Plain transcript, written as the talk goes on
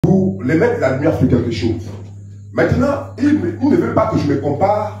pour les mettre la lumière sur quelque chose. Maintenant, il ne veut pas que je me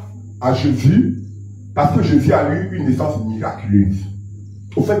compare à Jésus parce que Jésus a eu une naissance miraculeuse.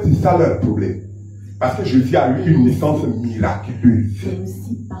 Au fait, c'est ça leur problème. Parce que Jésus a eu une naissance miraculeuse. C'est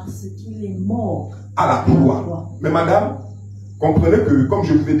aussi parce qu'il est mort à la croix. Mais madame, comprenez que, comme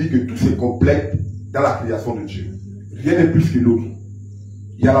je vous ai dit, que tout se complète dans la création de Dieu. Rien n'est plus que l'autre.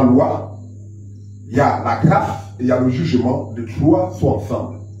 Il y a la loi, il y a la grâce et il y a le jugement. Les trois sont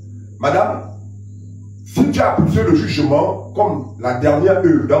ensemble. Madame, si Dieu a poussé le jugement comme la dernière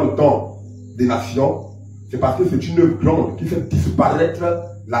œuvre dans le temps des nations, c'est parce que c'est une œuvre grande qui fait disparaître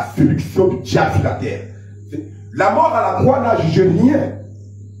la séduction du diable sur la terre. La mort à la croix n'a jugé rien.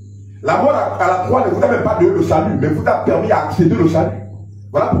 La mort à la croix ne vous a même pas donné le salut, mais vous a permis à accéder au salut.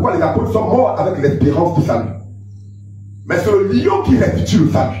 Voilà pourquoi les apôtres sont morts avec l'espérance du salut. Mais c'est le lion qui restitue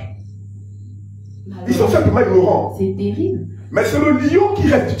le salut. Ils sont simplement ignorants. C'est terrible. Mais c'est le lion qui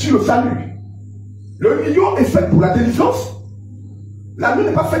restitue le salut. Le lion est fait pour la délivrance. L'agneau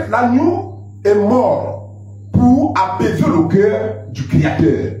n'est pas fait. L'agneau est mort pour apaiser le cœur du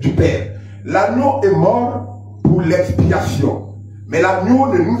Créateur, du Père. L'agneau est mort pour l'expiation. Mais l'agneau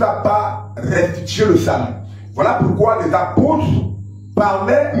ne nous a pas restitué le salut. Voilà pourquoi les apôtres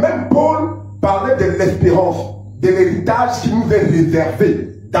parlaient, même Paul parlait de l'espérance, de l'héritage qui nous est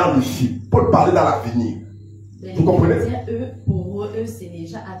réservé dans le ciel. Paul parlait dans l'avenir. Vous comprenez? Pour eux, c'est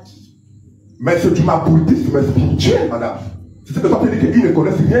déjà acquis. Mais c'est du maboulitisme spirituel, madame. C'est ce que ça veut dire qu'ils ne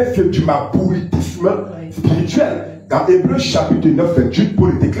connaissent rien, c'est du maboulitisme spirituel. Dans Hébreux chapitre 9, 28,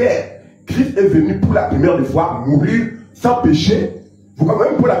 Paul était clair. Christ est venu pour la première fois mourir sans péché. Vous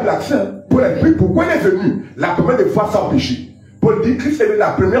comprenez? Paul a mis l'accent. Paul a dit pourquoi il est venu la première fois sans péché. Paul dit Christ est venu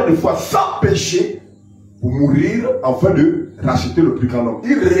la première fois sans péché pour mourir afin de racheter le plus grand nombre.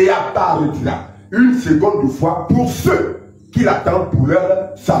 Il réapparaîtra une seconde fois pour ceux qui l'attendent pour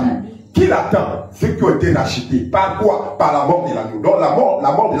leur salut. Qui l'attend? Ceux qui ont été rachetés. Par quoi? Par la mort de l'agneau. Donc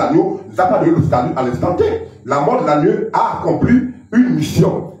la mort de l'agneau n'a pas donné le salut à l'instant T. La mort de l'agneau a accompli une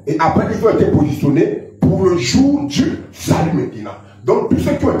mission. Et après, ils ont été positionnés pour le jour du salut maintenant. Donc tous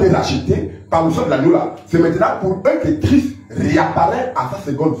ceux qui ont été rachetés par le sang de l'agneau là, c'est maintenant pour eux que Christ réapparaît à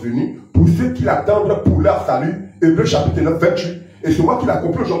sa seconde venue, pour ceux qui l'attendent pour leur salut. Hébreux chapitre 9, 28. Et c'est moi qui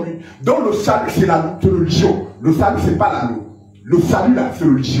l'accomplis aujourd'hui. Donc le salut, c'est la religion. Le salut, c'est pas l'agneau. Le salut là, c'est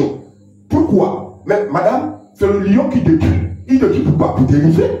le lion. Pourquoi? Mais madame, c'est le lion qui détruit. Il détruit pourquoi? Pour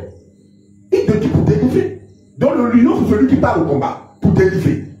dériver. Il détruit pour dériver. Donc le lion, c'est celui qui part au combat, pour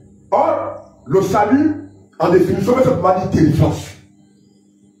dériver. Or, le salut, en définition, c'est simplement dit délivrance.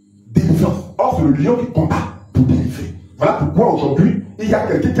 Délivrance. Or, c'est le lion qui combat pour délivrer. Voilà pourquoi aujourd'hui, il y a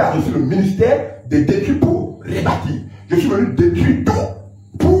quelqu'un qui a reçu le ministère de détruire pour rebâtir. Je suis venu détruire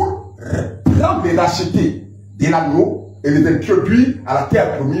tout pour prendre les racheter de l'agneau et les introduire à la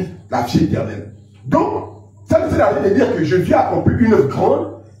terre promise, la vie éternelle. Donc, ça ne sert à rien de dire que Jésus a accompli une œuvre grande.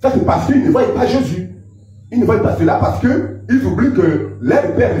 Ça, c'est parce qu'ils ne voient pas Jésus. Ils ne voient pas cela parce qu'ils oublient que les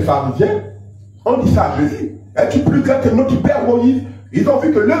pères des pharisiens ont dit ça à Jésus. Es-tu plus grand que notre père Moïse? Ils ont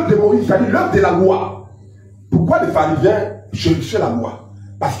vu que l'œuvre de Moïse, c'est-à-dire l'œuvre de la loi. Pourquoi les pharisiens cherchaient la loi?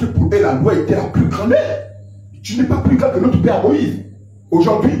 Parce que pour eux, la loi était la plus grande. Tu n'es pas plus grand que notre père Moïse.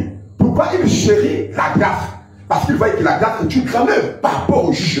 Aujourd'hui, pourquoi ils chérissent la grâce? Parce qu'ils voient que la grâce est une grande œuvre par rapport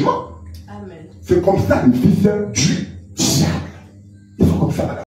au jugement. Amen. C'est comme ça les fils du diable. Ils sont comme ça, madame.